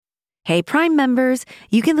Hey, Prime members,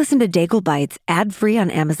 you can listen to Daigle Bites ad-free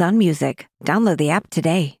on Amazon Music. Download the app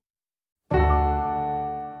today.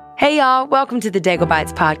 Hey, y'all. Welcome to the Daigle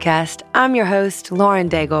Bites podcast. I'm your host, Lauren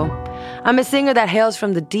Daigle. I'm a singer that hails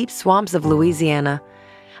from the deep swamps of Louisiana.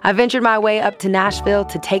 I ventured my way up to Nashville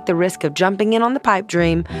to take the risk of jumping in on the pipe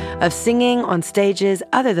dream of singing on stages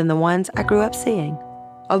other than the ones I grew up seeing.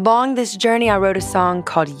 Along this journey, I wrote a song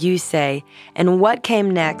called You Say, and what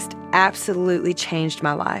came next absolutely changed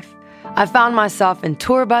my life. I found myself in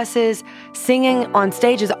tour buses, singing on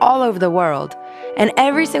stages all over the world. And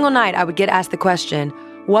every single night I would get asked the question,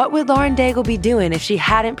 what would Lauren Daigle be doing if she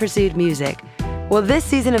hadn't pursued music? Well, this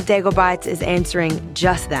season of Daigle Bites is answering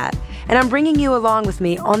just that. And I'm bringing you along with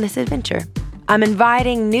me on this adventure. I'm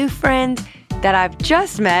inviting new friends that I've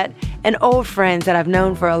just met and old friends that I've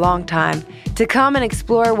known for a long time to come and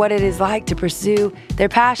explore what it is like to pursue their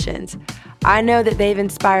passions. I know that they've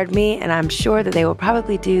inspired me, and I'm sure that they will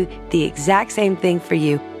probably do the exact same thing for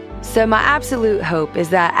you. So my absolute hope is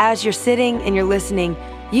that as you're sitting and you're listening,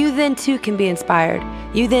 you then too can be inspired.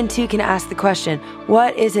 You then too can ask the question,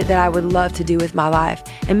 what is it that I would love to do with my life?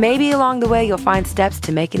 And maybe along the way, you'll find steps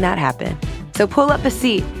to making that happen. So pull up a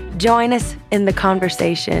seat, join us in the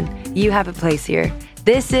conversation. You have a place here.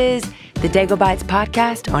 This is the Daigle Bites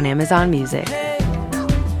podcast on Amazon Music.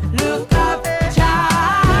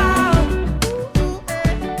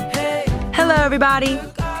 Hello, everybody.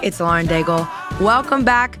 It's Lauren Daigle. Welcome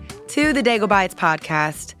back to the Daigle Bites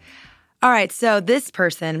podcast. All right, so this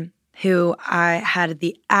person who I had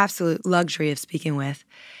the absolute luxury of speaking with,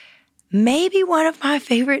 maybe one of my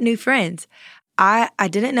favorite new friends. I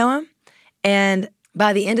didn't know him, and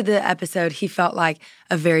by the end of the episode, he felt like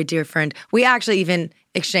a very dear friend. We actually even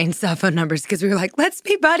exchanged cell phone numbers because we were like, let's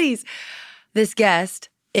be buddies. This guest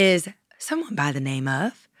is someone by the name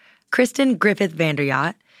of Kristen Griffith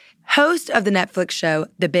Vanderyacht, host of the Netflix show,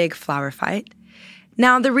 The Big Flower Fight.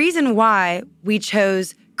 Now, the reason why we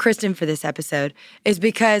chose Kristen for this episode is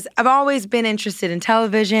because I've always been interested in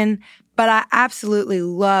television, but I absolutely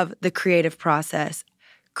love the creative process.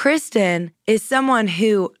 Kristen is someone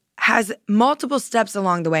who has multiple steps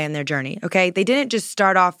along the way in their journey, okay? They didn't just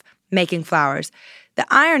start off making flowers. The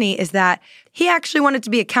irony is that he actually wanted to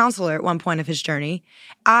be a counselor at one point of his journey.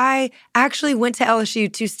 I actually went to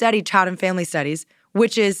LSU to study child and family studies,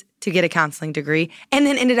 which is to get a counseling degree, and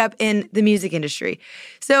then ended up in the music industry.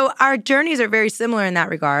 So our journeys are very similar in that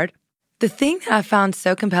regard. The thing that I found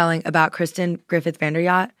so compelling about Kristen Griffith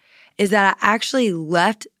Vanderyacht is that I actually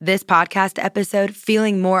left this podcast episode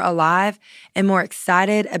feeling more alive and more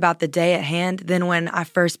excited about the day at hand than when I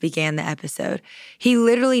first began the episode. He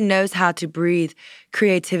literally knows how to breathe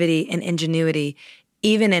creativity and ingenuity,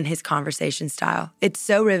 even in his conversation style. It's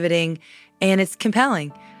so riveting and it's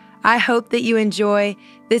compelling. I hope that you enjoy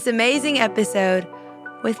this amazing episode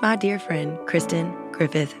with my dear friend, Kristen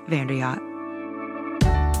Griffith Vanderyacht.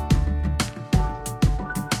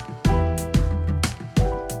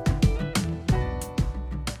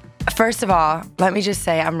 First of all, let me just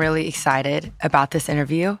say I'm really excited about this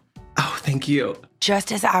interview. Oh, thank you.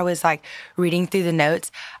 Just as I was reading through the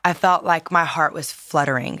notes, I felt like my heart was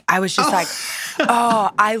fluttering. I was just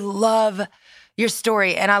I love your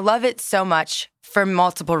story, and I love it so much for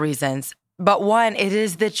multiple reasons. But one, it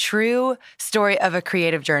is the true story of a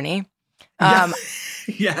creative journey.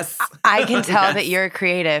 Yes. I can tell that you're a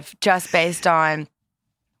creative just based on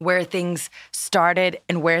where things started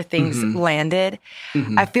and where things landed.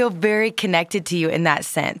 Mm-hmm. I feel very connected to you in that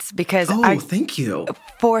sense because thank you.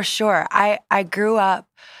 For sure. I grew up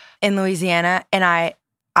in Louisiana, and I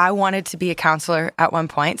wanted to be a counselor at one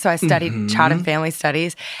point. So I studied child and family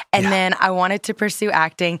studies. And then I wanted to pursue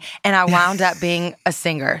acting, and I wound up being a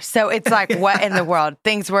singer. So it's like, what in the world?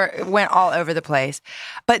 Things went all over the place.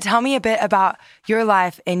 But tell me a bit about your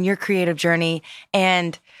life and your creative journey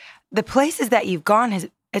and the places that you've gone.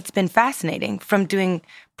 It's been fascinating, from doing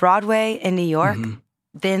Broadway in New York,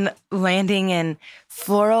 then landing in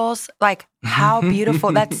florals. Like, how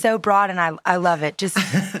beautiful. That's so broad, and I love it. Just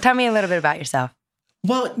tell me a little bit about yourself.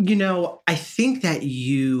 Well, I think that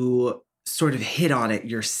you sort of hit on it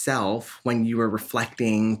yourself when you were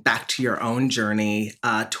reflecting back to your own journey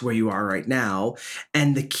to where you are right now.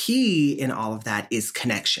 And the key in all of that is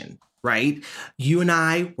connection, right? You and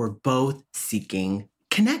I were both seeking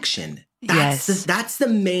connection. That's the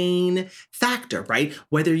main factor, right?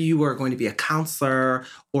 Whether you are going to be a counselor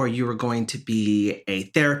or you are going to be a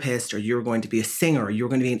therapist or you're going to be a singer or you're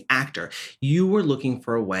going to be an actor, you were looking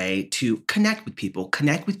for a way to connect with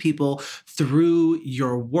people through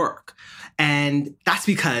your work. And that's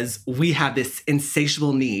because we have this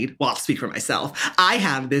insatiable need. Well, I'll speak for myself. I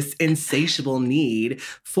have this insatiable need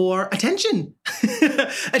for attention.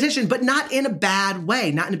 Attention, but not in a bad way.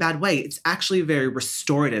 It's actually very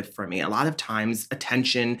restorative for me. A lot of times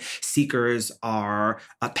attention seekers are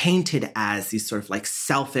painted as these sort of like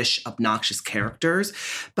selfish, obnoxious characters.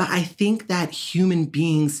 But I think that human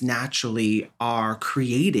beings naturally are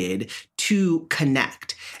created to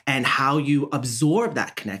connect. And how you absorb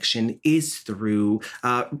that connection is through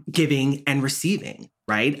giving and receiving,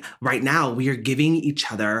 right? Right now, we are giving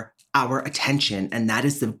each other our attention. And that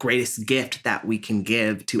is the greatest gift that we can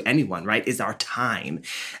give to anyone, right? Is our time.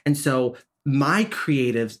 And so my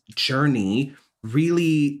creative journey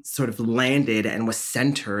really sort of landed and was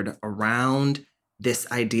centered around this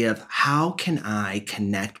idea of how can I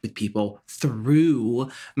connect with people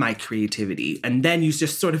through my creativity? And then you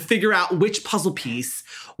just sort of figure out which puzzle piece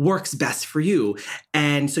works best for you.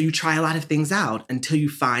 And so you try a lot of things out until you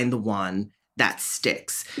find the one that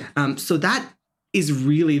sticks. So that is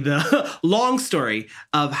really the long story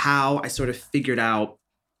of how I sort of figured out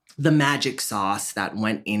the magic sauce that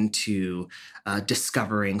went into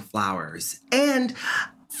discovering flowers. And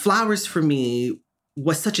flowers for me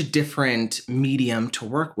was such a different medium to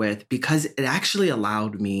work with because it actually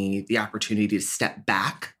allowed me the opportunity to step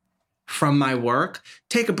back from my work,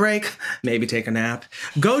 take a break, maybe take a nap,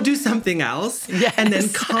 go do something else, and then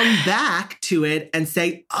come back to it and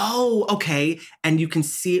say, oh, okay. And you can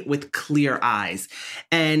see it with clear eyes.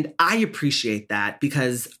 And I appreciate that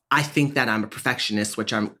because I think that I'm a perfectionist,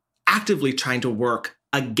 which I'm actively trying to work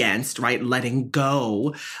against, right? Letting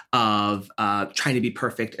go of trying to be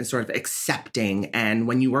perfect and sort of accepting. And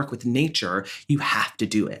when you work with nature, you have to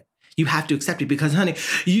do it. You have to accept it because, honey,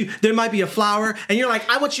 there might be a flower and you're like,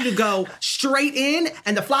 I want you to go straight in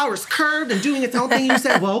and the flower's curved and doing its own thing. You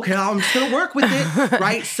say, well, okay, I'm just going to work with it,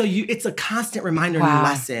 right? So it's a constant reminder and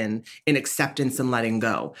lesson in acceptance and letting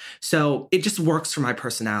go. So it just works for my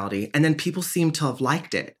personality. And then people seem to have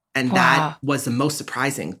liked it. And that was the most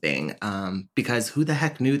surprising thing because who the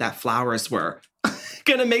heck knew that flowers were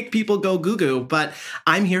going to make people go goo-goo? But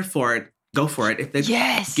I'm here for it. Go for it. If it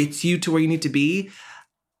gets you to where you need to be,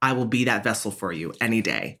 I will be that vessel for you any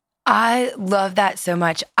day. I love that so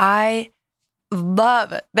much. I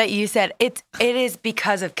love that you said it is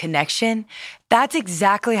because of connection. That's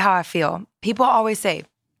exactly how I feel. People always say,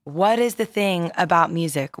 what is the thing about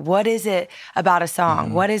music? What is it about a song?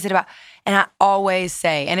 Mm-hmm. What is it about? And I always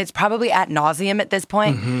say, and it's probably ad nauseum at this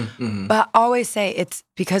point, but I always say it's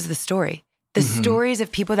because of the story. The stories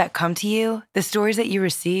of people that come to you, the stories that you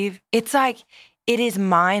receive, it's like, it is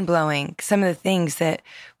mind-blowing, some of the things that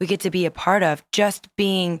we get to be a part of, just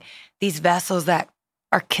being these vessels that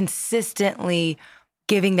are consistently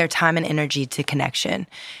giving their time and energy to connection.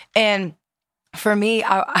 And for me,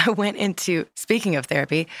 I went into, speaking of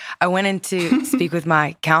therapy, I went in to speak with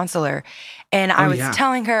my counselor, and I was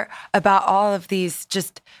telling her about all of these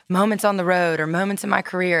just moments on the road or moments in my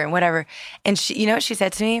career and whatever. And she, you know what she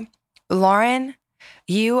said to me? Lauren,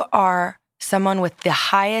 you are someone with the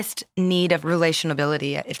highest need of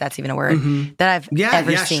relationability, if that's even a word, that I've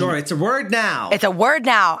ever seen. Yeah, sure. It's a word now. It's a word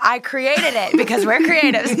now. I created it because we're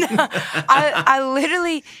creatives. No, I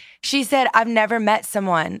literally, she said, I've never met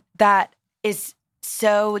someone that is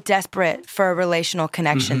so desperate for a relational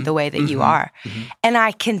connection the way that you are. And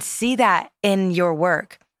I can see that in your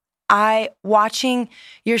work. Watching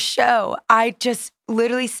your show, I just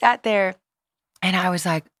literally sat there and I was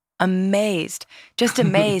like, amazed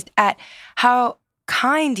at how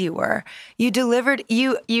kind you were. You delivered,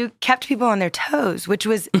 you kept people on their toes, which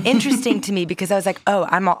was interesting to me because I was like, oh,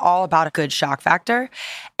 I'm all about a good shock factor.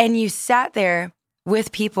 And you sat there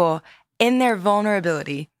with people in their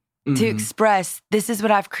vulnerability to express, this is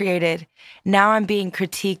what I've created. Now I'm being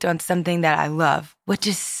critiqued on something that I love, which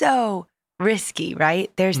is so risky,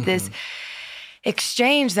 right? There's this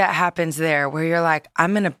exchange that happens there where you're like,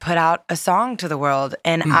 I'm going to put out a song to the world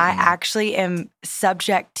and I actually am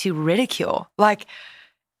subject to ridicule. Like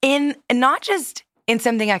in, not just in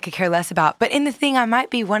something I could care less about, but in the thing I might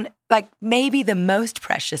be maybe the most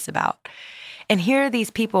precious about. And here are these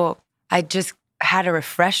people, I just had a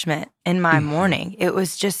refreshment in my morning. It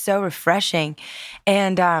was just so refreshing.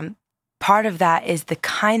 And part of that is the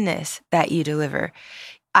kindness that you deliver.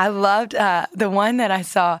 I loved the one that I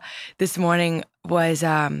saw this morning was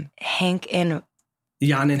Hank and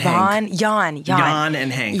Jan and Hank. Jan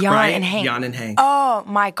and Hank, Jan right? and Hank. Jan and Hank. Oh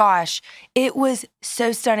my gosh. It was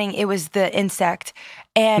so stunning. It was the insect.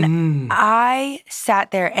 And I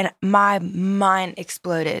sat there and my mind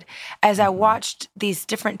exploded as I watched these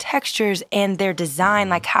different textures and their design,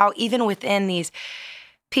 like how even within these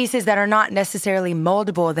pieces that are not necessarily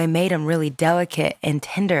moldable, they made them really delicate and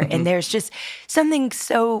tender. And there's just something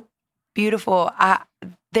so beautiful.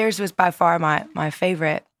 Theirs was by far my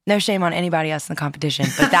favorite. No shame on anybody else in the competition,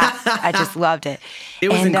 but that, I just loved it. It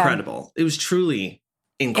was incredible. It was truly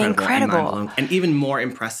incredible. And even more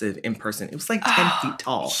impressive in person. It was like 10 feet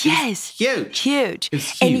tall. Yes. It was huge. Huge. It was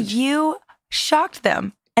huge. And you shocked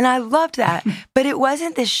them. And I loved that. But it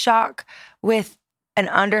wasn't this shock with an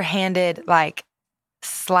underhanded, like,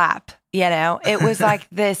 slap, you know? It was like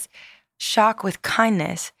this shock with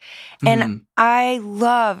kindness. And I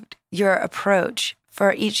loved your approach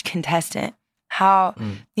for each contestant. How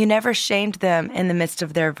you never shamed them in the midst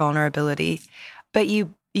of their vulnerability, but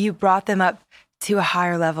you brought them up to a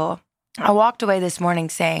higher level. I walked away this morning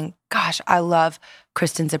saying, gosh, I love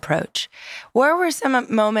Kristen's approach. Where were some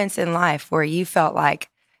moments in life where you felt like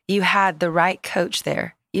you had the right coach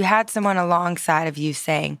there? You had someone alongside of you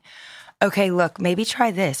saying, okay, look, maybe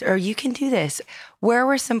try this, or you can do this. Where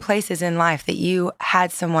were some places in life that you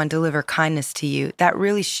had someone deliver kindness to you that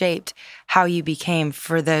really shaped how you became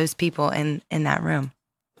for those people in that room?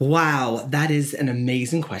 Wow, that is an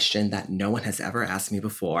amazing question that no one has ever asked me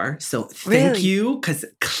before. So thank you, because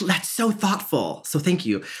that's so thoughtful. So thank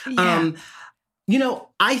you. Yeah.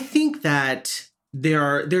 I think that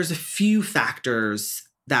there's a few factors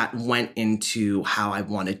that went into how I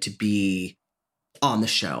wanted to be on the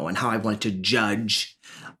show and how I wanted to judge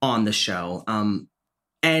on the show.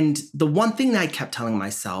 And the one thing that I kept telling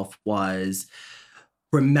myself was,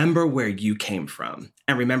 remember where you came from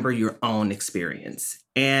and remember your own experience.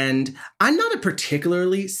 And I'm not a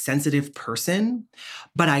particularly sensitive person,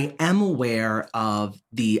 but I am aware of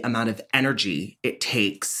the amount of energy it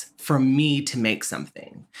takes for me to make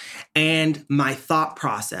something. And my thought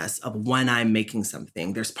process of when I'm making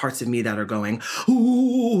something, there's parts of me that are going,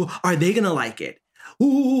 ooh, are they going to like it?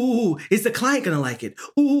 Ooh, is the client going to like it?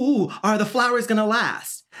 Ooh, are the flowers going to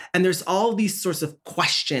last? And there's all these sorts of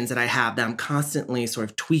questions that I have that I'm constantly sort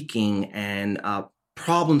of tweaking and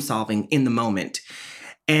problem solving in the moment.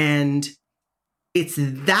 And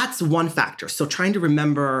that's one factor. So trying to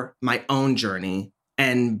remember my own journey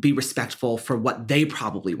and be respectful for what they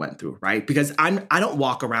probably went through, right? Because I don't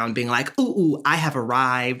walk around being like, ooh, I have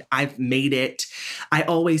arrived, I've made it. I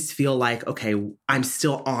always feel like, okay, I'm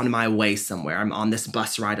still on my way somewhere. I'm on this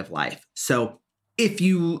bus ride of life. So if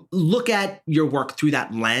you look at your work through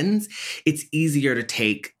that lens, it's easier to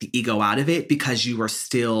take the ego out of it because you are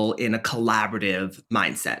still in a collaborative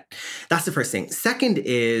mindset. That's the first thing. Second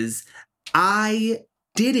is I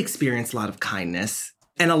did experience a lot of kindness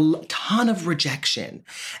and a ton of rejection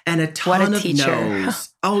and a ton of no's.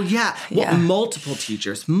 Oh, yeah. Well, multiple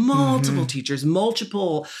teachers,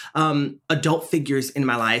 multiple adult figures in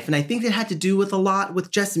my life. And I think it had to do with a lot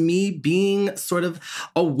with just me being sort of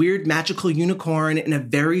a weird magical unicorn in a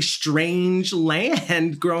very strange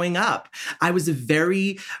land growing up. I was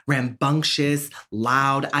very rambunctious,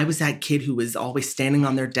 loud. I was that kid who was always standing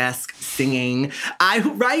on their desk singing.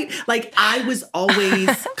 I was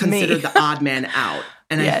always considered the odd man out.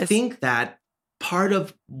 And I think that part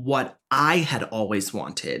of what I had always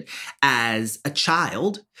wanted as a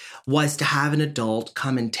child was to have an adult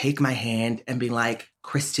come and take my hand and be like,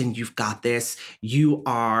 Kristen, you've got this. You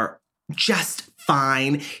are just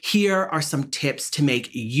fine. Here are some tips to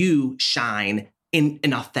make you shine in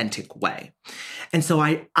an authentic way. And so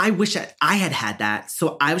I wish I had that.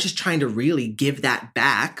 So I was just trying to really give that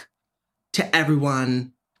back to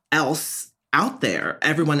everyone else out there,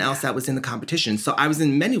 everyone else that was in the competition. So I was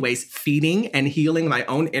in many ways feeding and healing my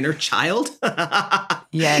own inner child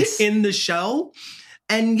in the show.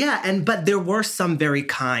 But there were some very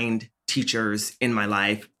kind teachers in my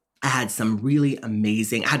life. I had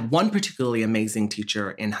I had one particularly amazing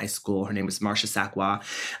teacher in high school. Her name was Marcia Sakwa.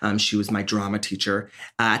 She was my drama teacher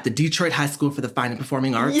at the Detroit High School for the Fine and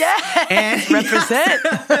Performing Arts. Yes, represent.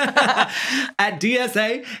 At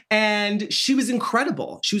DSA. And she was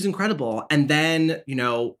incredible. And then,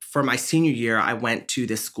 for my senior year, I went to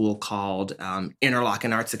this school called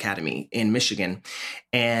Interlochen Arts Academy in Michigan.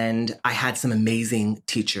 And I had some amazing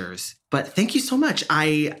teachers. But thank you so much.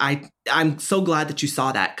 I'm so glad that you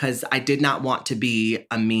saw that because I did not want to be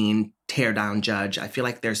a mean tear down judge. I feel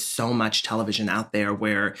like there's so much television out there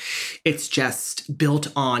where it's just built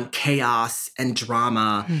on chaos and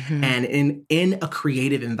drama. Mm-hmm. And in a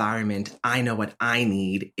creative environment, I know what I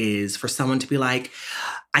need is for someone to be like,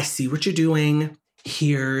 I see what you're doing.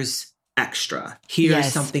 here's extra.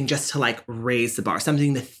 Here's something just to like raise the bar,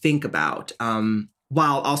 something to think about.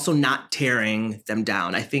 While also not tearing them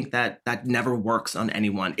down. I think that never works on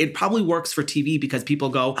anyone. It probably works for TV because people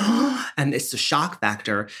go, oh, and it's a shock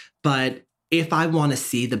factor. But if I want to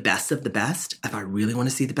see the best of the best, if I really want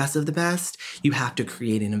to see the best of the best, you have to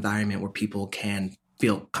create an environment where people can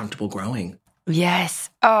feel comfortable growing. Yes.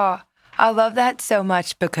 Oh, I love that so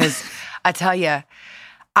much because I tell you,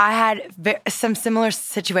 I had some similar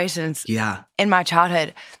situations in my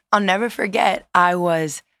childhood. I'll never forget, I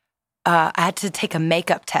had to take a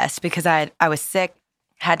makeup test because I was sick,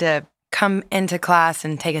 had to come into class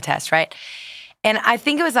and take a test, right? And I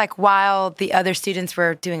think it was like while the other students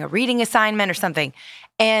were doing a reading assignment or something.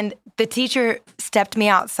 And the teacher stepped me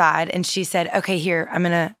outside and she said, okay, here, I'm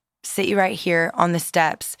going to sit you right here on the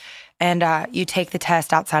steps and you take the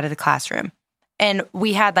test outside of the classroom. And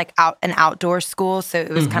we had like an outdoor school, so it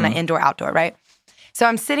was kind of indoor-outdoor, right? So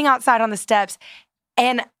I'm sitting outside on the steps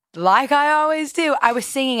and like I always do, I was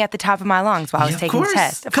singing at the top of my lungs while I was taking the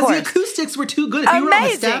test. Of course. Because the acoustics were too good. If you were on the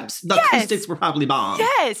steps, the acoustics were probably bomb.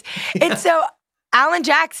 Yes. And so Alan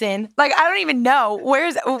Jackson, like I don't even know,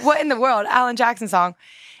 what in the world, Alan Jackson song.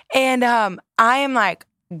 And I am like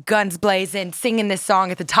guns blazing, singing this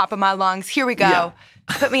song at the top of my lungs. Here we go. Yeah.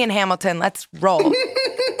 Put me in Hamilton. Let's roll.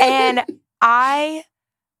 And I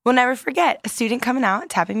will never forget a student coming out,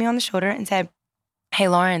 tapping me on the shoulder and said, hey,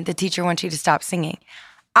 Lauren, the teacher wants you to stop singing.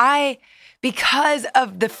 Because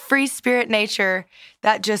of the free spirit nature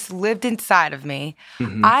that just lived inside of me,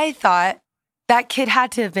 I thought that kid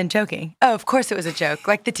had to have been joking. Oh, of course it was a joke.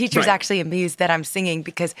 Like the teacher's actually amused that I'm singing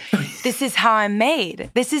because this is how I'm made.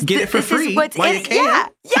 This is Get it for free. Is what's While in you can.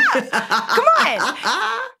 Yeah. Come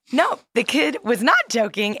on. No, the kid was not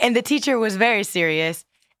joking and the teacher was very serious.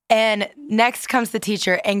 And next comes the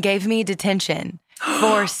teacher and gave me detention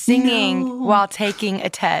for singing while taking a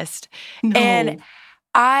test. No. And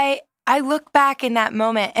I look back in that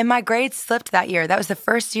moment and my grades slipped that year. That was the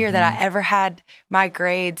first year that I ever had my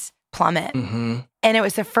grades plummet. And it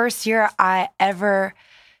was the first year I ever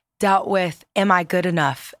dealt with, am I good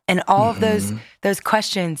enough? And all of those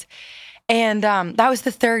questions. And that was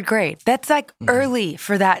the third grade. That's like early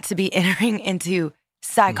for that to be entering into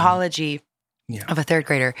psychology of a third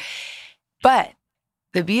grader. But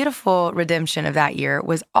the beautiful redemption of that year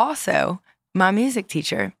was also my music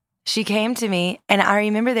teacher. She came to me, and I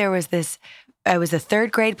remember there was it was a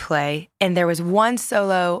third grade play, and there was one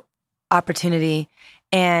solo opportunity,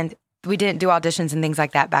 and we didn't do auditions and things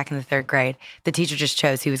like that back in the third grade. The teacher just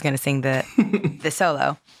chose who was going to sing the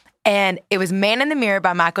and it was Man in the Mirror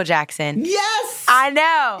by Michael Jackson. Yes! I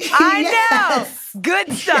know.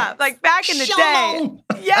 Good stuff. Like back in the day.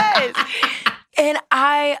 Yes. And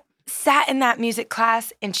I sat in that music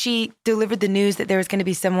class, and she delivered the news that there was going to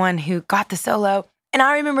be someone who got the solo. And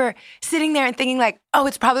I remember sitting there and thinking like, oh,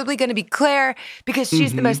 it's probably going to be Claire because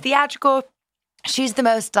she's the most theatrical. She's the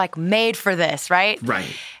most like made for this, right? Right.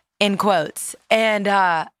 In quotes.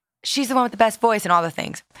 And she's the one with the best voice and all the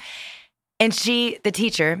things. And the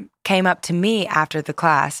teacher, came up to me after the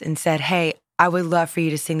class and said, hey, I would love for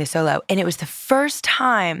you to sing the solo. And it was the first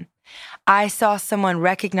time I saw someone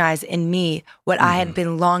recognize in me what I had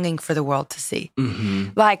been longing for the world to see.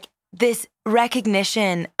 Like this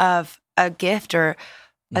recognition of a gift or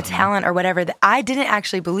a talent or whatever that I didn't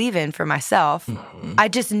actually believe in for myself. I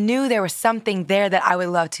just knew there was something there that I would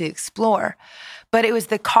love to explore. But it was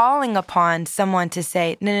the calling upon someone to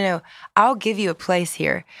say, no, I'll give you a place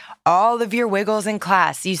here. All of your wiggles in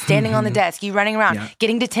class, you standing on the desk, you running around,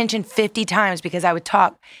 getting detention 50 times because I would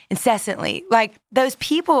talk incessantly. Like those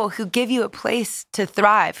people who give you a place to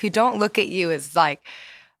thrive, who don't look at you as like,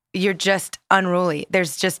 you're just unruly.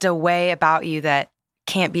 There's just a way about you that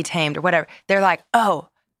can't be tamed or whatever. They're like, oh,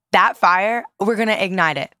 that fire, we're going to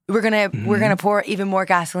ignite it. We're going to pour even more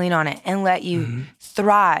gasoline on it and let you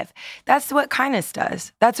thrive. That's what kindness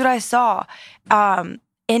does. That's what I saw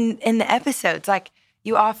in the episodes. Like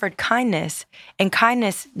you offered kindness, and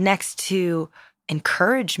kindness next to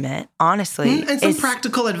encouragement, honestly. And some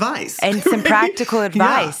practical advice. And some practical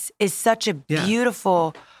advice is such a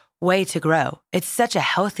beautiful way to grow. It's such a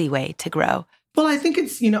healthy way to grow. Well, I think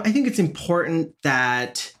it's important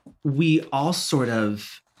that we all sort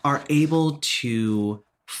of are able to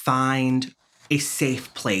find a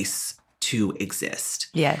safe place to exist.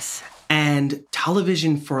 Yes. And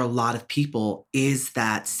television for a lot of people is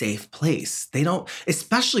that safe place. They don't,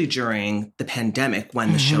 especially during the pandemic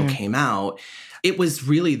when the show came out, it was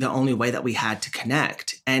really the only way that we had to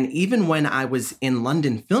connect. And even when I was in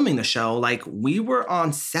London filming the show, like we were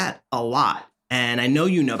on set a lot. And I know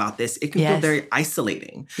you know about this. It can feel very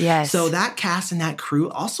isolating. Yes. So that cast and that crew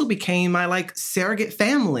also became my like surrogate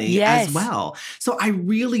family as well. So I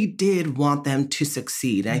really did want them to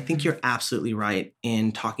succeed. And I think you're absolutely right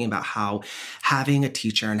in talking about how having a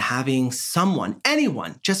teacher and having someone,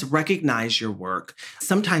 anyone, just recognize your work.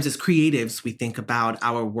 Sometimes as creatives, we think about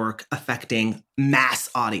our work affecting mass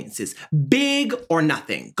audiences, big or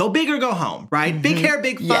nothing. Go big or go home, right? Big hair,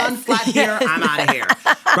 big fun, flat hair, I'm out of here,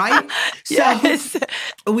 right?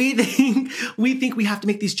 So we think we have to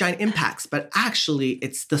make these giant impacts, but actually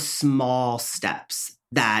it's the small steps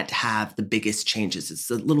that have the biggest changes. It's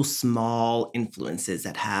the little small influences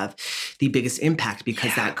that have the biggest impact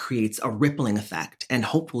because that creates a rippling effect. And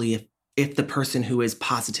hopefully if the person who is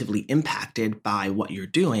positively impacted by what you're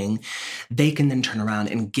doing, they can then turn around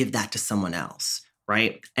and give that to someone else,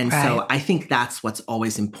 right? And so I think that's what's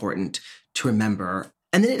always important to remember.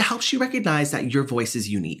 And then it helps you recognize that your voice is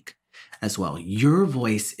unique as well. Your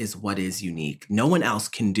voice is what is unique. No one else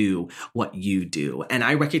can do what you do. And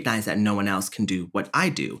I recognize that no one else can do what I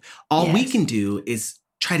do. All we can do is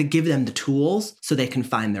try to give them the tools so they can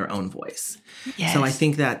find their own voice. So I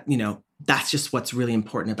think that, that's just what's really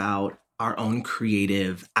important about our own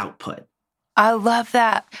creative output. I love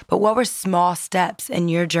that. But what were small steps in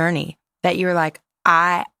your journey that you were like,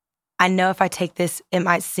 I know if I take this, it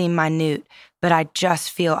might seem minute, but I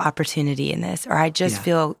just feel opportunity in this, or I just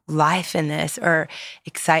feel life in this, or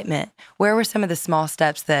excitement. Where were some of the small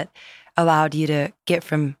steps that allowed you to get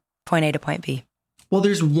from point A to point B? Well,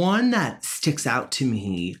 there's one that sticks out to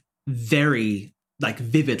me very,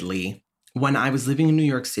 vividly. When I was living in New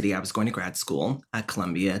York City, I was going to grad school at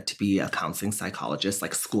Columbia to be a counseling psychologist,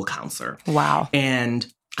 like a school counselor. Wow. And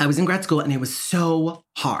I was in grad school and it was so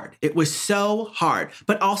hard. It was so hard,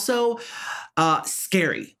 but also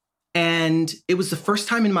scary. And it was the first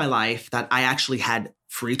time in my life that I actually had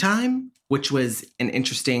free time, which was an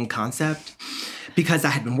interesting concept because I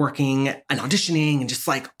had been working and auditioning and just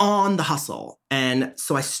on the hustle. And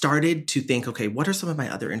so I started to think, okay, what are some of my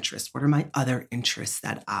other interests? What are my other interests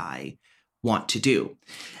that I want to do?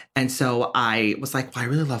 And so I was like, well, I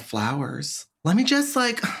really love flowers. Let me just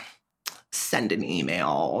send an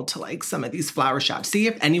email to some of these flower shops, see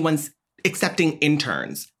if anyone's accepting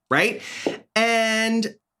interns, right?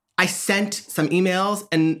 And I sent some emails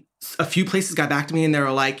and a few places got back to me and they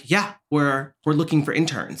were like, yeah, we're looking for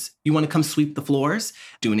interns. You want to come sweep the floors?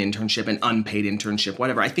 Do an internship, an unpaid internship,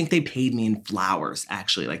 whatever. I think they paid me in flowers,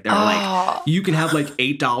 actually. They were you can have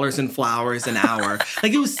 $8 in flowers an hour.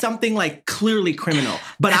 It was something clearly criminal.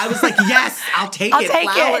 But I was like, yes, I'll take it.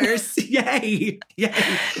 Flowers. Yay.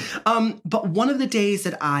 Yay. But one of the days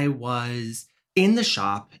that I was in the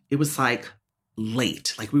shop, it was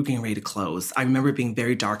late. We were getting ready to close. I remember it being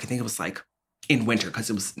very dark. I think it was in winter because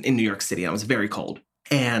it was in New York City and it was very cold.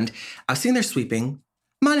 And I was sitting there sweeping,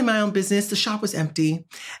 minding my own business. The shop was empty.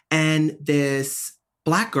 And this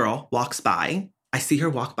Black girl walks by. I see her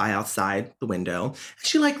walk by outside the window. And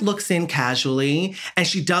she looks in casually. And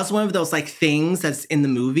she does one of those things that's in the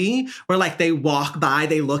movie where they walk by,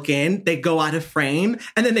 they look in, they go out of frame,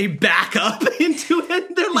 and then they back up into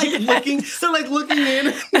it. They're looking, they're looking in.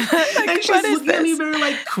 And she's looking at me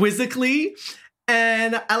very quizzically.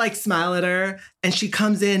 And I smile at her and she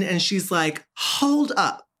comes in and she's like, hold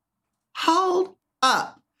up.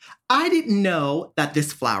 I didn't know that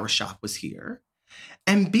this flower shop was here.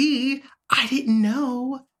 And B, I didn't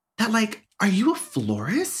know that are you a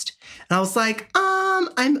florist? And I was like,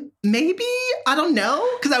 I'm maybe, I don't know.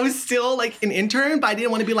 Cause I was still an intern, but I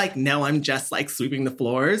didn't want to be no, I'm just sweeping the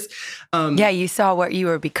floors. You saw what you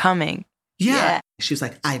were becoming. Yeah. She was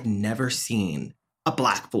like, I've never seen a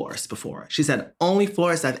Black florist before. She said, only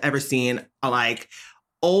florists I've ever seen are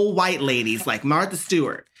old white ladies like Martha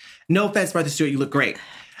Stewart. No offense, Martha Stewart, you look great.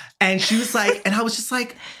 And she was and I was just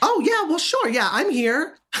oh yeah, well, sure. Yeah, I'm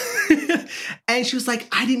here. And she was I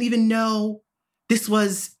didn't even know this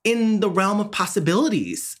was in the realm of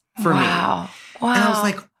possibilities for me. Wow. And I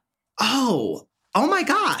was oh my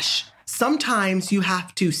gosh. Sometimes you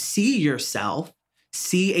have to see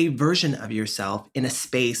a version of yourself in a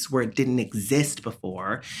space where it didn't exist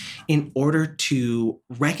before in order to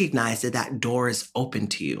recognize that door is open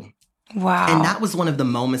to you. Wow. And that was one of the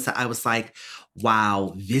moments that I was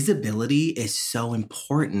wow, visibility is so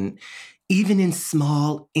important, even in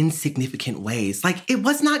small, insignificant ways. It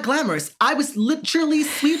was not glamorous. I was literally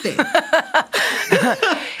sweeping.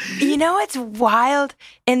 What's wild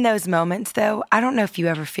in those moments, though? I don't know if you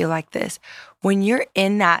ever feel like this. When you're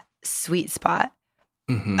in that sweet spot,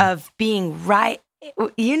 of being right,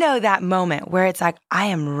 that moment where it's I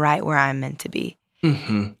am right where I'm meant to be.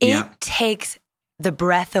 It takes the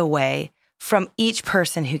breath away from each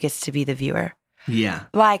person who gets to be the viewer. Yeah.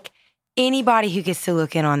 Like anybody who gets to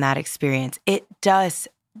look in on that experience, it does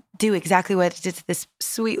do exactly what it did to this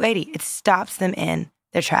sweet lady. It stops them in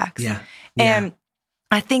their tracks. Yeah. And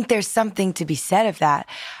I think there's something to be said of that.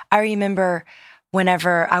 I remember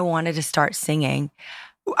whenever I wanted to start singing,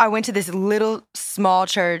 I went to this little small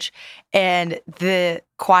church and the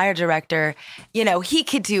choir director, you know, he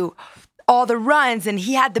could do all the runs and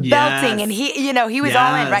he had the belting and he, you know, he was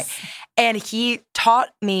all in, right? And he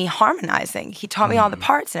taught me harmonizing. He taught me all the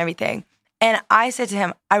parts and everything. And I said to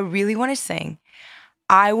him, I really want to sing.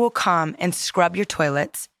 I will come and scrub your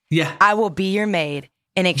toilets. Yeah. I will be your maid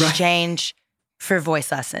in exchange for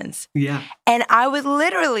voice lessons. Yeah. And I would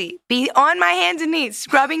literally be on my hands and knees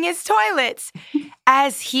scrubbing his toilets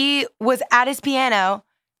as he was at his piano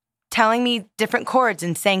telling me different chords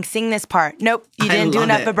and saying, sing this part. Nope, you didn't do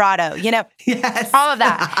enough vibrato. You know, all of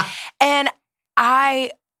that. And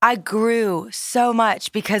I grew so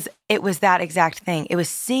much because it was that exact thing. It was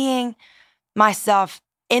seeing myself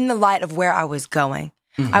in the light of where I was going.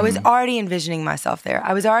 Mm-hmm. I was already envisioning myself there.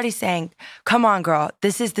 I was already saying, come on, girl,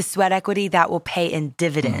 this is the sweat equity that will pay in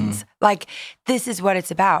dividends. Mm-hmm. Like, this is what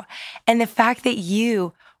it's about. And the fact that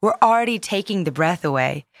you were already taking the breath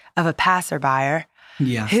away of a passerby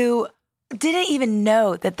who didn't even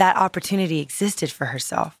know that that opportunity existed for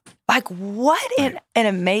herself. Like, what an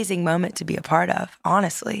amazing moment to be a part of,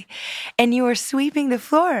 honestly. And you were sweeping the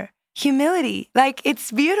floor. Humility. Like,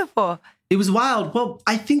 it's beautiful. It was wild. Well,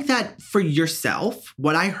 I think that for yourself,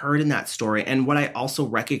 what I heard in that story and what I also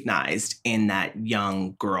recognized in that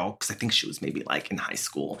young girl, because I think she was maybe like in high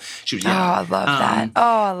school. She was young. Oh, I love that. Oh,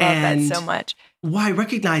 I love that so much. What I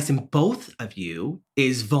recognized in both of you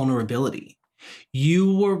is vulnerability.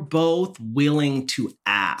 You were both willing to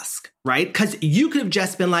ask, right? Because you could have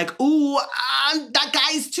just been like, ooh, that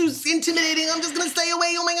guy's too intimidating. I'm just going to stay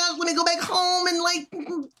away. Oh my gosh, let me go back home and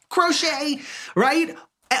like crochet, right?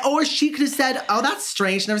 Or she could have said, oh, that's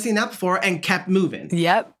strange. Never seen that before, and kept moving.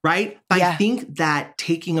 Yep. Right? But I think that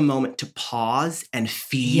taking a moment to pause and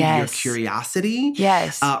feed your curiosity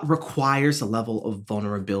requires a level of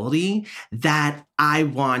vulnerability that I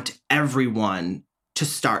want everyone to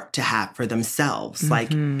start to have for themselves. Mm-hmm.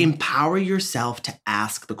 Like, empower yourself to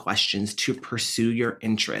ask the questions, to pursue your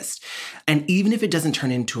interest. And even if it doesn't turn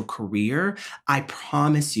into a career, I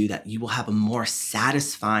promise you that you will have a more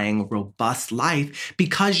satisfying, robust life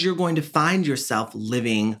because you're going to find yourself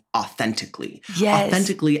living authentically,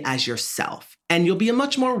 authentically as yourself. And you'll be a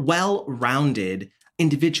much more well-rounded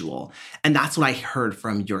individual. And that's what I heard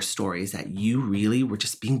from your stories, that you really were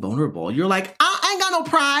just being vulnerable. You're like, I ain't got no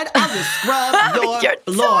pride. I will scrub your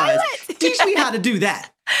floors. Teach me how to do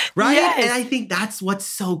that. Right? Yes. And I think that's what's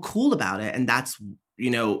so cool about it. And that's, you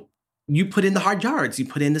know, you put in the hard yards, you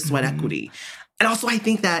put in the sweat equity. And also I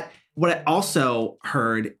think that what I also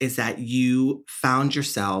heard is that you found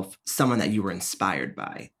yourself someone that you were inspired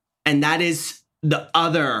by. And that is the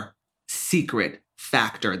other secret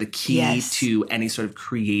factor, the key to any sort of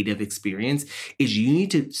creative experience, is you need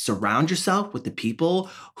to surround yourself with the people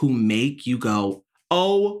who make you go,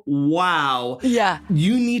 oh, wow. Yeah.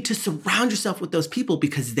 You need to surround yourself with those people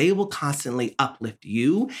because they will constantly uplift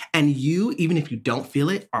you. And you, even if you don't feel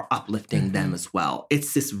it, are uplifting them as well.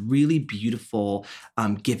 It's this really beautiful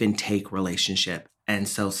give and take relationship. And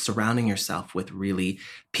so surrounding yourself with really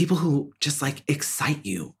people who just like excite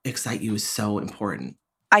you is so important.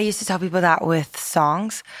 I used to tell people that with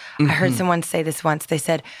songs. I heard someone say this once. They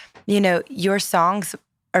said, you know, your songs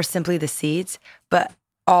are simply the seeds, but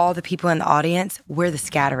all the people in the audience, we're the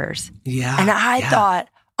scatterers. Yeah. And I thought,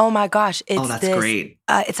 oh my gosh, it's great.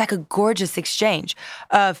 It's like a gorgeous exchange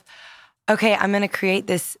of, okay, I'm going to create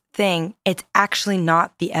this thing. It's actually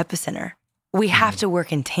not the epicenter. We have to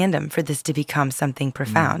work in tandem for this to become something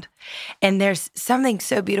profound. And there's something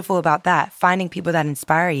so beautiful about that, finding people that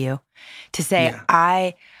inspire you to say,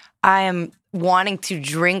 I am wanting to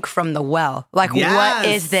drink from the well. Like, what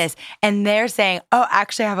is this? And they're saying, oh,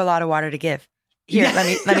 actually I have a lot of water to give. Here,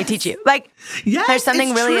 let me teach you. Like, there's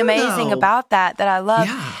something really amazing about that I love.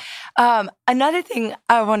 Yeah. Another thing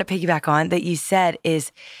I want to piggyback on that you said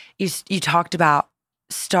is you talked about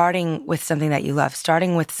starting with something that you love,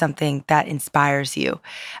 starting with something that inspires you,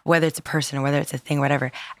 whether it's a person or whether it's a thing,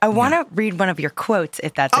 whatever. I want to read one of your quotes,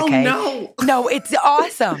 if that's okay. Oh, no. No, it's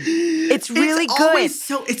awesome. It's really good.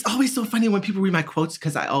 It's always so funny when people read my quotes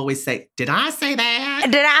because I always say, did I say that?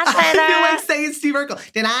 Did I say that? I feel like saying Steve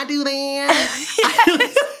Urkel. Did I do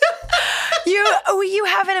that? You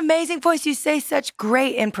have an amazing voice. You say such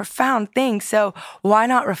great and profound things. So why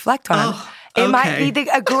not reflect on them? It might be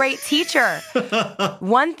a great teacher.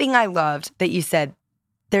 One thing I loved that you said,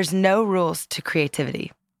 there's no rules to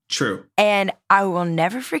creativity. True. And I will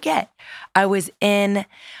never forget, I was in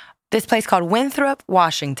this place called Winthrop,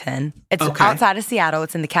 Washington. It's outside of Seattle.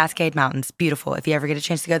 It's in the Cascade Mountains. Beautiful. If you ever get a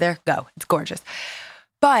chance to go there, go. It's gorgeous.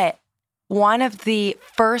 But one of the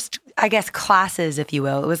first, I guess, classes, if you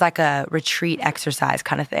will, it was like a retreat exercise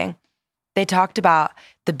kind of thing. They talked about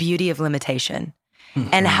the beauty of limitation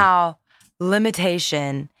and how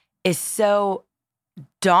limitation is so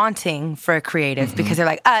daunting for a creative because they're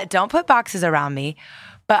like, don't put boxes around me.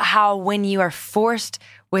 But how when you are forced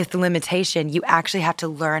with limitation, you actually have to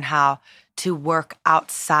learn how to work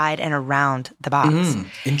outside and around the box.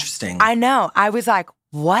 Interesting. I know. I was like,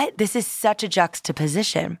 what? This is such a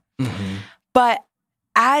juxtaposition. But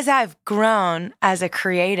as I've grown as a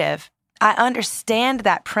creative, I understand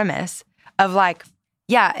that premise of like,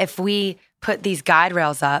 yeah, if we put these guide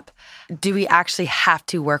rails up, do we actually have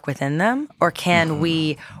to work within them or can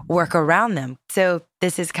we work around them? So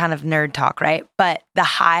this is kind of nerd talk, right? But the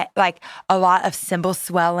high, like a lot of cymbal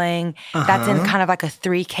swelling, that's in kind of like a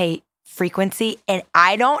 3K frequency. And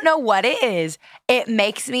I don't know what it is. It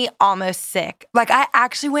makes me almost sick. Like I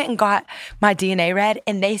actually went and got my DNA read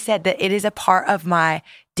and they said that it is a part of my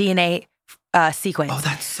DNA sequence. Oh,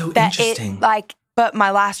 that's so interesting. But my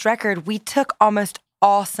last record, we took almost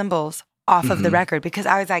all cymbals off of the record because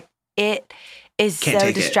I was like, it is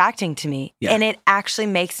so distracting to me. Yeah. And it actually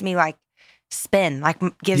makes me like spin, like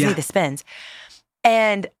gives me the spins.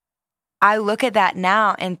 And I look at that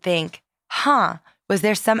now and think, was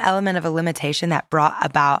there some element of a limitation that brought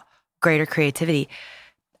about greater creativity?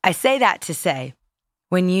 I say that to say,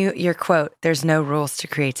 when your quote, there's no rules to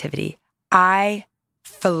creativity, I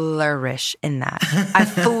flourish in that. I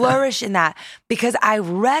flourish in that because I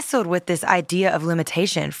wrestled with this idea of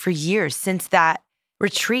limitation for years since that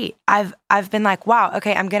retreat. I've been like, wow,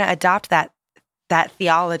 okay, I'm going to adopt that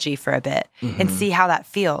theology for a bit and see how that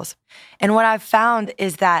feels. And what I've found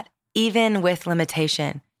is that even with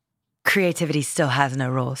limitation, creativity still has no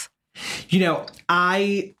rules. You know,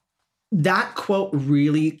 that quote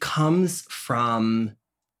really comes from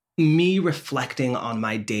me reflecting on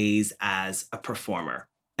my days as a performer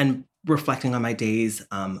and reflecting on my days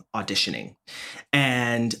auditioning.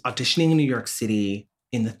 And auditioning in New York City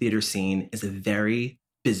in the theater scene is a very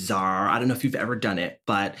bizarre, I don't know if you've ever done it,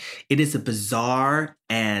 but it is a bizarre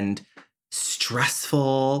and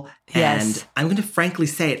stressful and I'm going to frankly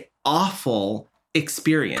say it, awful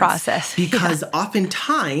experience process because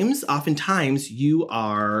oftentimes you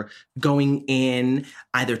are going in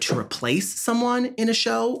either to replace someone in a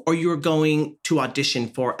show or you're going to audition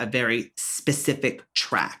for a very specific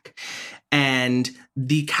track. And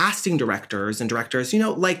the casting directors and directors, you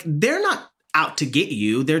know, like they're not out to get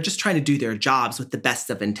you. They're just trying to do their jobs with the best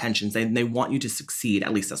of intentions and they want you to succeed.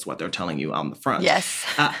 At least that's what they're telling you on the front. Yes.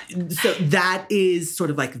 So that is sort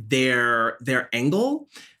of like their angle.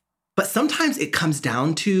 But sometimes it comes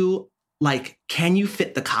down to, like, can you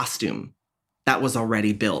fit the costume that was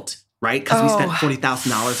already built, right? Because we spent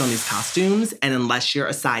 $40,000 on these costumes, and unless you're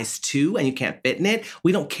a size 2 and you can't fit in it,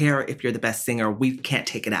 we don't care if you're the best singer. We can't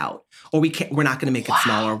take it out, or we're not going to make it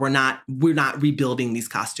smaller. We're not rebuilding these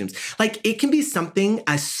costumes. Like, it can be something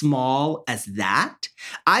as small as that.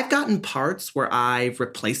 I've gotten parts where I've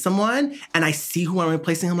replaced someone, and I see who I'm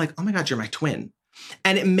replacing. I'm like, oh my God, you're my twin.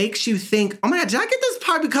 And it makes you think, oh my God, did I get this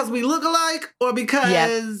part because we look alike or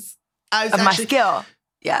because my skill?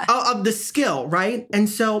 Yeah. Of the skill, right? And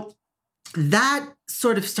so that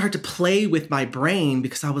sort of started to play with my brain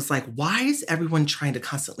because I was like, why is everyone trying to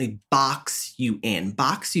constantly box you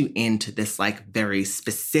into this like very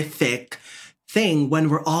specific thing when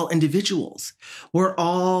we're all individuals? We're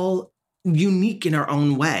all unique in our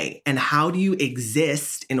own way. And how do you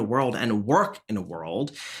exist in a world and work in a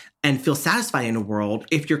world and feel satisfied in a world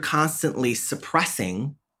if you're constantly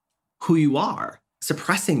suppressing who you are,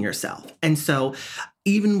 suppressing yourself? And so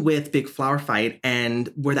even with Big Flower Fight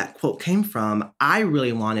and where that quote came from, I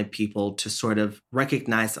really wanted people to sort of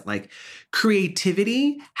recognize that like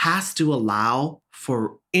creativity has to allow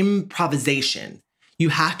for improvisation. You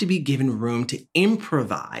have to be given room to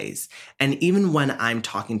improvise. And even when I'm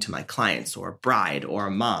talking to my clients or a bride or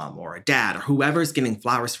a mom or a dad or whoever's getting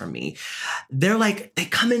flowers from me, they're like, they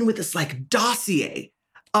come in with this like dossier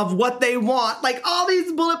of what they want, like all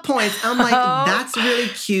these bullet points. I'm like, that's really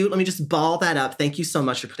cute. Let me just ball that up. Thank you so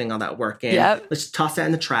much for putting all that work in. Yep. Let's toss that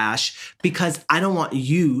in the trash because I don't want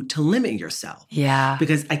you to limit yourself. Yeah.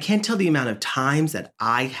 Because I can't tell the amount of times that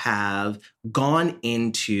I have gone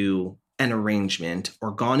into an arrangement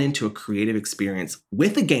or gone into a creative experience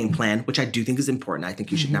with a game plan, which I do think is important. I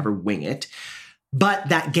think you should never wing it. But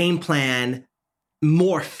that game plan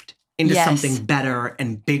morphed into something better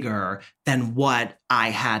and bigger than what I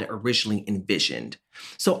had originally envisioned.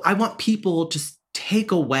 So I want people to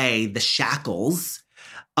take away the shackles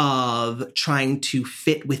of trying to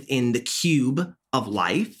fit within the cube of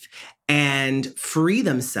life and free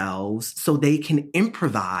themselves so they can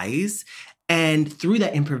improvise. And through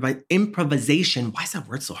that improvisation, why is that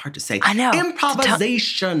word so hard to say? I know.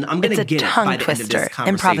 Improvisation. I'm going to get it by the end of this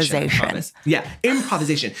conversation. Improvisation. Yeah,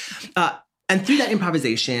 improvisation. And through that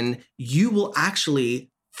improvisation, you will actually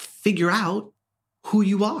figure out who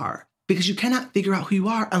you are, because you cannot figure out who you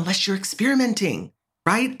are unless you're experimenting,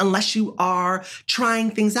 right? Unless you are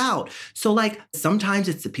trying things out. So like sometimes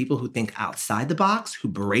it's the people who think outside the box, who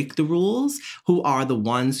break the rules, who are the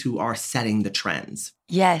ones who are setting the trends.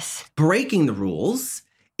 Yes. Breaking the rules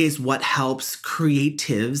is what helps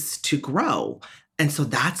creatives to grow. And so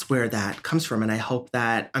that's where that comes from. And I hope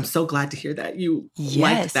that, I'm so glad to hear that you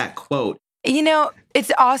liked that quote. You know,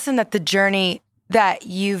 it's awesome that the journey that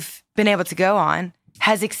you've been able to go on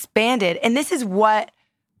has expanded. And this is what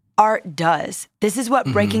art does. This is what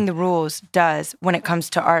breaking the rules does when it comes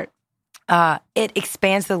to art. It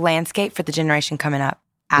expands the landscape for the generation coming up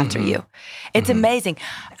after you. It's amazing.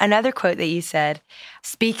 Another quote that you said,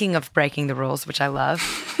 speaking of breaking the rules, which I love,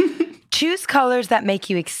 choose colors that make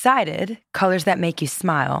you excited, colors that make you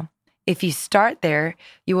smile. If you start there,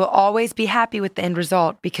 you will always be happy with the end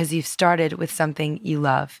result because you've started with something you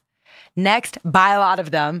love. Next, buy a lot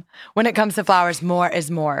of them. When it comes to flowers, more is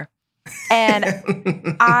more. And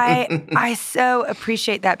I so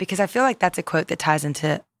appreciate that because I feel like that's a quote that ties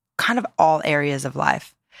into kind of all areas of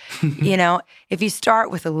life. You know, if you start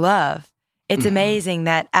with love, it's amazing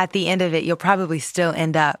that at the end of it, you'll probably still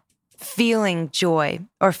end up feeling joy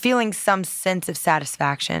or feeling some sense of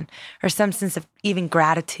satisfaction or some sense of even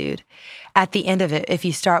gratitude at the end of it if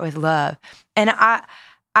you start with love. And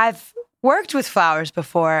I've worked with flowers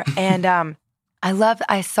before, and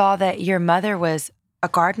I saw that your mother was a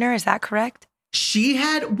gardener. Is that correct? She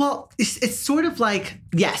had, well, it's sort of like,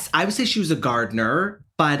 yes, I would say she was a gardener,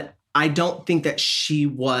 but I don't think that she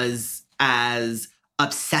was as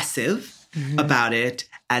obsessive about it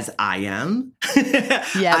as I am.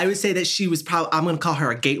 Yes. I would say that she was probably, I'm going to call her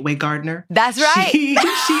a gateway gardener. That's right. She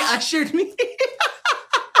ushered me.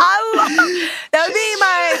 That would be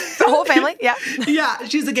my whole family. Yeah. Yeah,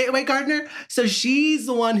 she's a gateway gardener. So she's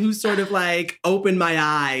the one who sort of like opened my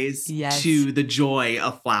eyes to the joy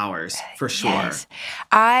of flowers, for sure. Yes.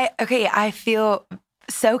 I feel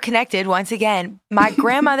so connected once again. My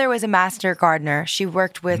grandmother was a master gardener. She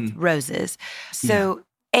worked with roses. So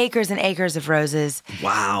acres and acres of roses.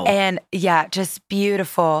 Wow. And just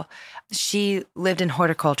beautiful. She lived in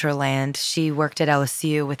horticultural land. She worked at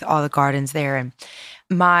LSU with all the gardens there. And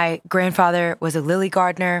my grandfather was a lily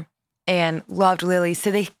gardener and loved lilies.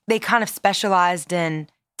 So they kind of specialized in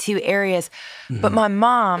two areas. But my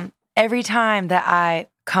mom, every time that I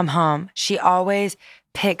come home, she always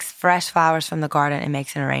picks fresh flowers from the garden and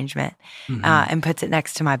makes an arrangement and puts it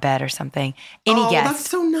next to my bed or something. Any guest. That's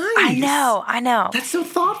so nice. I know. That's so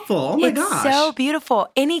thoughtful. Oh my gosh. It's so beautiful.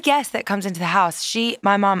 Any guest that comes into the house,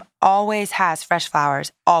 my mom always has fresh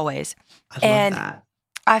flowers, always. I love that.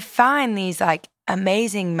 I find these like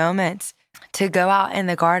amazing moments to go out in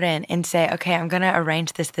the garden and say, okay, I'm going to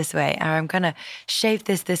arrange this way, or I'm going to shape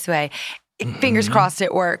this way. Fingers crossed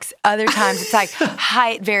it works. Other times it's like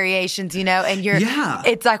height variations, you know, and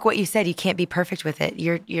it's like what you said, you can't be perfect with it.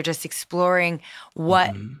 You're just exploring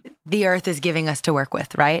what the earth is giving us to work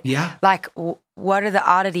with, right? Yeah. Like what are the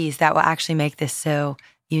oddities that will actually make this so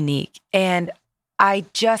unique? And I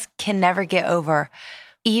just can never get over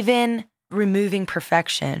even removing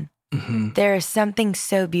perfection. There is something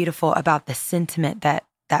so beautiful about the sentiment that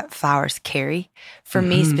flowers carry for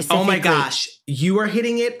me specifically. Oh my gosh, you are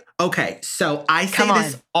hitting it. Okay, so I say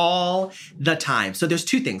this all the time. So there's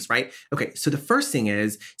two things, right? Okay, so the first thing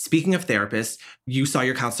is, speaking of therapists, you saw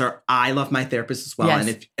your counselor. I love my therapist as well.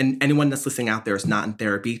 Yes. And anyone that's listening out there is not in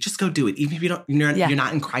therapy, just go do it. Even if you're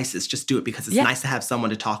not in crisis, just do it because it's nice to have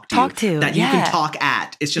someone to talk to. That you can talk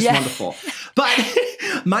at. It's just wonderful. But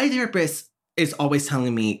my therapist is always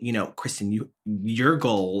telling me, you know, Kristen, your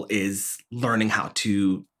goal is learning how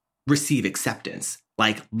to receive acceptance,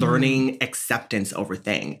 like learning acceptance over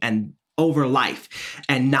over life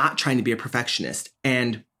and not trying to be a perfectionist.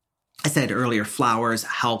 And I said earlier, flowers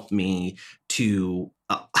help me on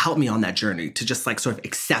that journey to just like sort of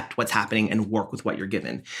accept what's happening and work with what you're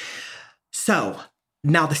given. So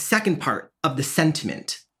now the second part of the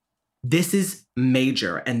sentiment, this is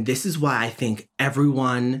major. And this is why I think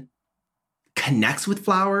everyone connects with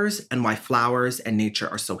flowers and why flowers and nature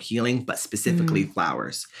are so healing, but specifically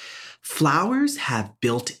flowers. Flowers have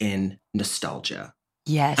built-in nostalgia.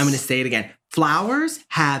 Yes. I'm going to say it again. Flowers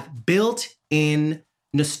have built-in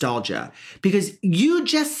nostalgia because you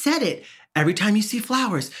just said it. Every time you see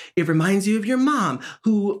flowers, it reminds you of your mom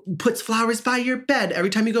who puts flowers by your bed every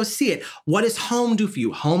time you go see it. What does home do for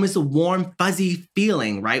you? Home is a warm, fuzzy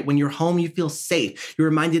feeling, right? When you're home, you feel safe. You're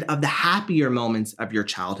reminded of the happier moments of your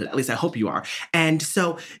childhood. At least I hope you are. And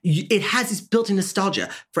so it has this built-in nostalgia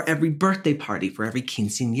for every birthday party, for every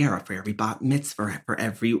quinceañera, for every bat mitzvah, for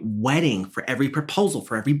every wedding, for every proposal,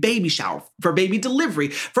 for every baby shower, for baby delivery,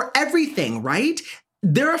 for everything, right?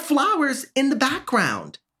 There are flowers in the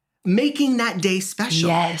background, making that day special.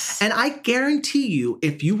 Yes. And I guarantee you,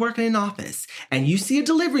 if you work in an office and you see a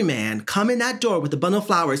delivery man come in that door with a bundle of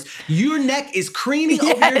flowers, your neck is craning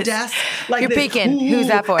over your desk. Like you're this. peeking. Who's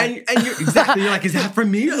that for? And you're like, is that for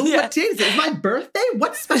me? What day is it? Is my birthday?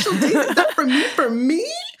 What special day is that for me? For me?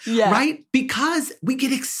 Yeah. Right? Because we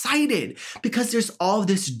get excited because there's all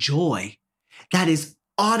this joy that is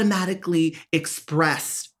automatically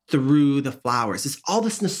expressed through the flowers. It's all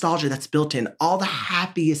this nostalgia that's built in, all the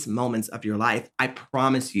happiest moments of your life. I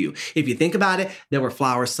promise you, if you think about it, there were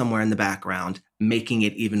flowers somewhere in the background, making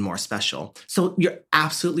it even more special. So you're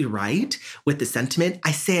absolutely right with the sentiment.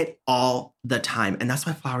 I say it all the time. And that's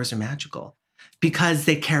why flowers are magical, because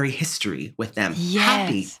they carry history with them. Yes.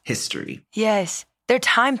 Happy history. Yes. They're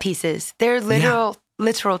timepieces. They're literal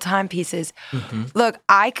timepieces. Mm-hmm. Look,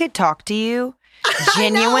 I could talk to you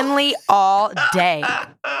genuinely all day.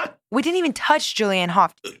 We didn't even touch Julianne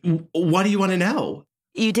Hough. What do you want to know?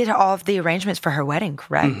 You did all of the arrangements for her wedding,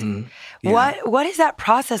 correct? Mm-hmm. Yeah. What is that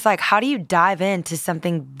process like? How do you dive into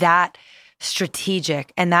something that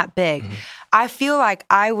strategic and that big? Mm-hmm. I feel like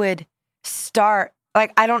I would start,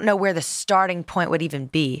 like, I don't know where the starting point would even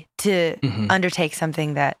be to undertake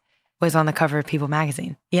something that was on the cover of People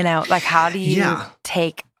magazine. You know, like, how do you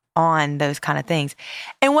take on those kind of things?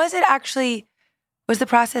 And was the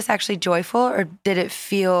process actually joyful, or did it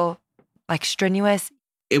feel like strenuous?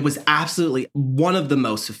 It was absolutely one of the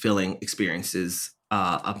most fulfilling experiences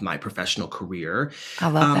of my professional career. I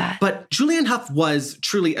love that. But Julianne Hough was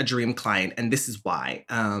truly a dream client, and this is why.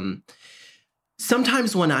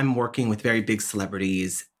 Sometimes when I'm working with very big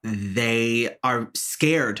celebrities, they are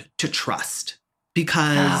scared to trust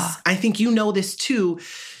because I think you know this too.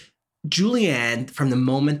 Julianne, from the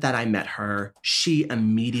moment that I met her, she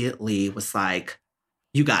immediately was like,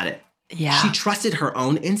 you got it. Yeah. She trusted her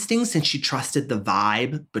own instincts and she trusted the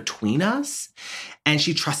vibe between us and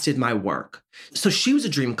she trusted my work. So she was a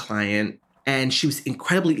dream client and she was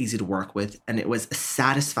incredibly easy to work with. And it was a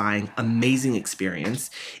satisfying, amazing experience.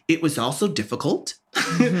 It was also difficult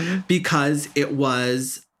because it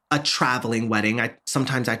was a traveling wedding.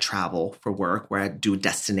 Sometimes I travel for work where I do a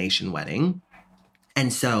destination wedding.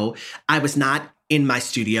 And so I was not in my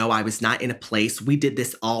studio. I was not in a place. We did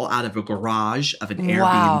this all out of a garage of an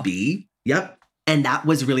Airbnb. Yep. And that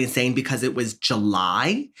was really insane because it was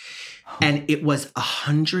July and it was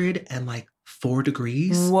 104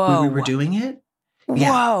 degrees when we were doing it.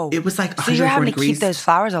 Yeah, whoa. It was like 104 So you're having degrees. to keep those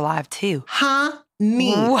flowers alive too.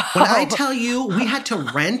 When I tell you we had to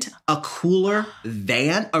rent a cooler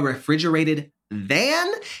van, a refrigerated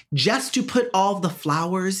van, just to put all the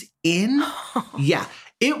flowers in. Yeah,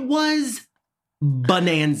 it was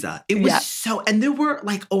bonanza. It was and there were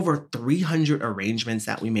like over 300 arrangements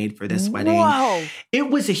that we made for this wedding. Whoa. It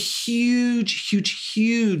was a huge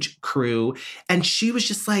crew. And she was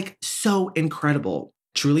just like so incredible.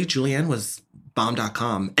 Truly, Julianne was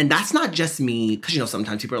bomb.com. And that's not just me, because, you know,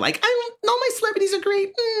 sometimes people are like, I don't know, my celebrities are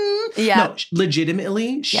great. Yeah. No,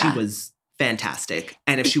 legitimately, she was fantastic.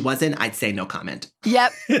 And if she wasn't, I'd say no comment.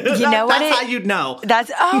 Yep. You know what? That's how you'd know.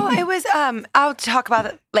 It was, I'll talk about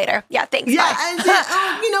it later. Yeah, thanks. Yeah, bye. and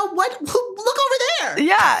then, you know what? Look over there.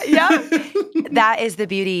 Yeah. That is the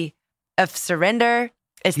beauty of surrender.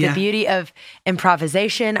 It's the beauty of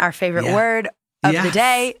improvisation, our favorite word of the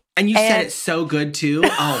day. And you said it so good too.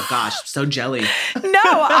 Oh gosh, so jelly.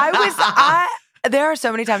 No, there are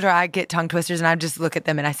so many times where I get tongue twisters and I just look at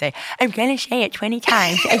them and I say, I'm going to say it 20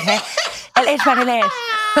 times. Okay? It is what it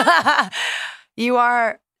is. You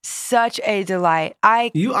are such a delight.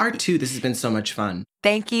 You are too. This has been so much fun.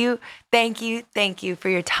 Thank you. Thank you. Thank you for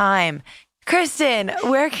your time. Kristen,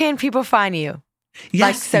 where can people find you? Yes,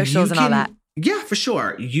 like socials and all that. Yeah, for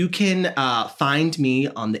sure. You can find me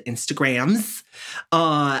on the Instagrams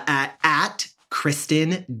at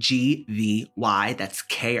Kristen GVY. That's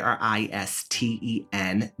Kristen,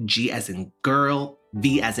 G as in girl,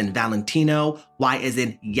 V as in Valentino, Y as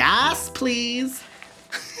in yes, please.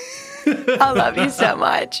 I love you so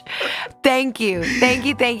much. Thank you. Thank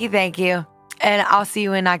you. Thank you. Thank you. And I'll see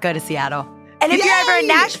you when I go to Seattle. And if you're ever in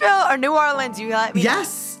Nashville or New Orleans, you let me know.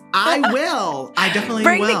 I will. I definitely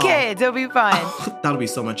Bring will. the kids. It'll be fun. Oh, that'll be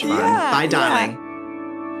so much fun. Yeah, Bye, darling.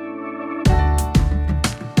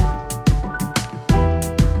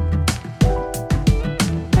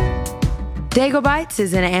 Daigle Bites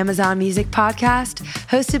is an Amazon Music podcast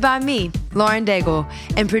hosted by me, Lauren Daigle,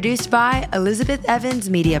 and produced by Elizabeth Evans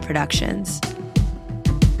Media Productions.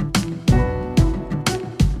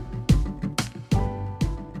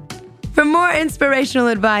 For more inspirational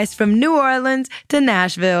advice from New Orleans to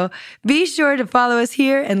Nashville, be sure to follow us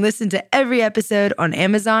here and listen to every episode on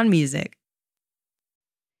Amazon Music.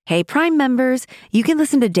 Hey, Prime members, you can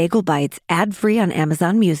listen to Daigle Bites ad-free on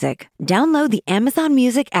Amazon Music. Download the Amazon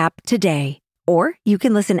Music app today. Or you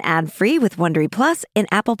can listen ad-free with Wondery Plus in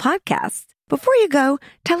Apple Podcasts. Before you go,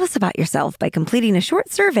 tell us about yourself by completing a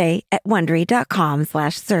short survey at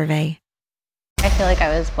Wondery.com/survey. I feel like I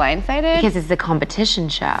was blindsided. Because it's the competition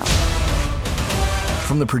show.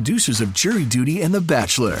 From the producers of Jury Duty and The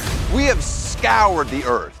Bachelor. We have scoured the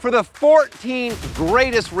earth for the 14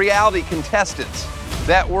 greatest reality contestants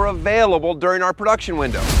that were available during our production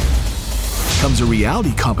window. Comes a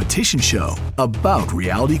reality competition show about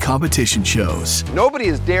reality competition shows. Nobody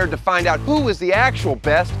has dared to find out who is the actual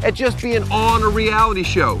best at just being on a reality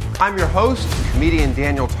show. I'm your host, comedian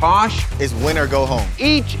Daniel Tosh. It's win or go home.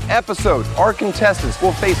 Each episode, our contestants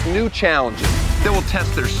will face new challenges that will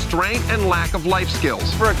test their strength and lack of life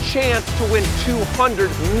skills for a chance to win $200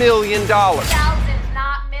 million. Thousands,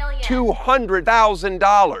 not millions.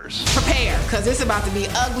 $200,000. Prepare, because it's about to be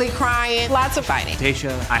ugly, crying, lots of fighting. Tasha,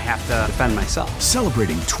 I have to defend myself.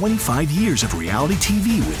 Celebrating 25 years of reality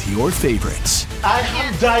TV with your favorites. I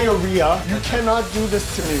have diarrhea. You cannot do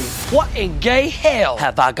this to me. What in gay hell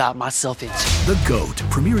have I got myself into? The GOAT,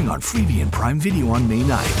 premiering on Freevee and Prime Video on May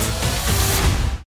 9th.